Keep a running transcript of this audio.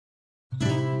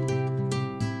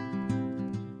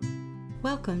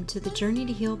Welcome to the Journey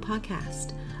to Heal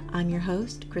podcast. I'm your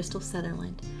host, Crystal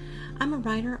Sutherland. I'm a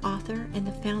writer, author, and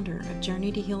the founder of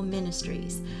Journey to Heal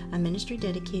Ministries, a ministry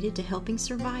dedicated to helping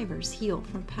survivors heal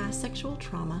from past sexual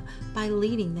trauma by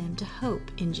leading them to hope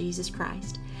in Jesus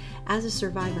Christ. As a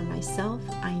survivor myself,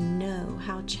 I know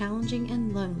how challenging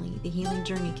and lonely the healing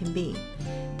journey can be.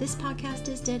 This podcast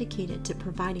is dedicated to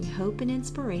providing hope and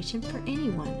inspiration for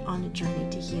anyone on a journey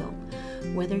to heal.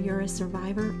 Whether you're a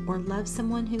survivor or love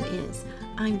someone who is,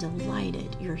 I'm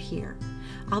delighted you're here.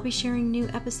 I'll be sharing new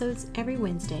episodes every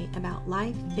Wednesday about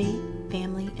life, faith,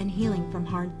 family, and healing from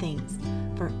hard things.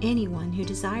 For anyone who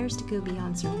desires to go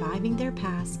beyond surviving their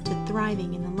past to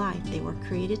thriving in the life they were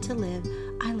created to live,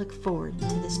 I look forward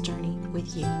to this journey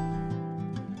with you.